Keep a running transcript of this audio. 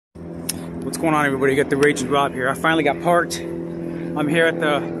What's going on, everybody? Got the Raging Rob here. I finally got parked. I'm here at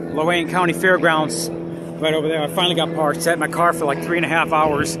the Wellington County Fairgrounds, right over there. I finally got parked. Sat in my car for like 3.5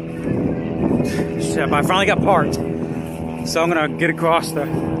 hours. Shit, but I finally got parked. So I'm gonna get across the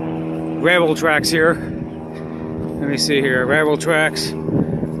railroad tracks here. Let me see here, railroad tracks.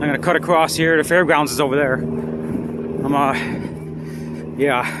 I'm gonna cut across here. The fairgrounds is over there.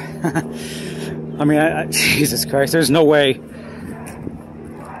 Yeah. I mean, Jesus Christ, there's no way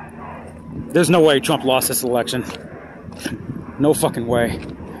Trump lost this election. No fucking way.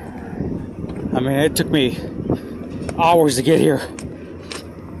 I mean, it took me hours to get here.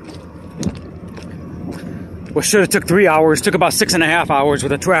 What should have took 3 hours, took about 6.5 hours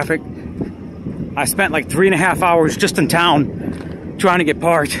with the traffic. I spent like 3.5 hours just in town trying to get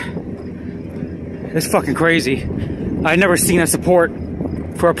parked. It's fucking crazy. I've never seen a support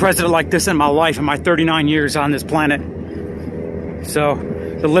for a president like this in my life, in my 39 years on this planet. So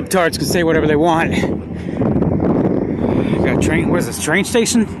the libtards can say whatever they want. Got a train. Where's this train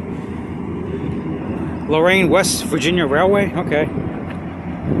station? Lorraine, West Virginia Railway. Okay.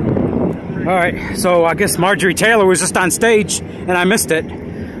 All right. So I guess Marjorie Taylor was just on stage, and I missed it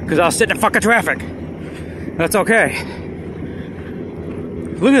because I was sitting in fucking traffic. That's okay.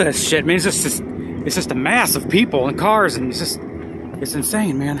 Look at this shit, man. It's just a mass of people and cars, and it's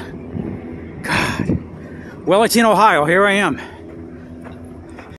insane, man. God. Wellington, Ohio. Here I am.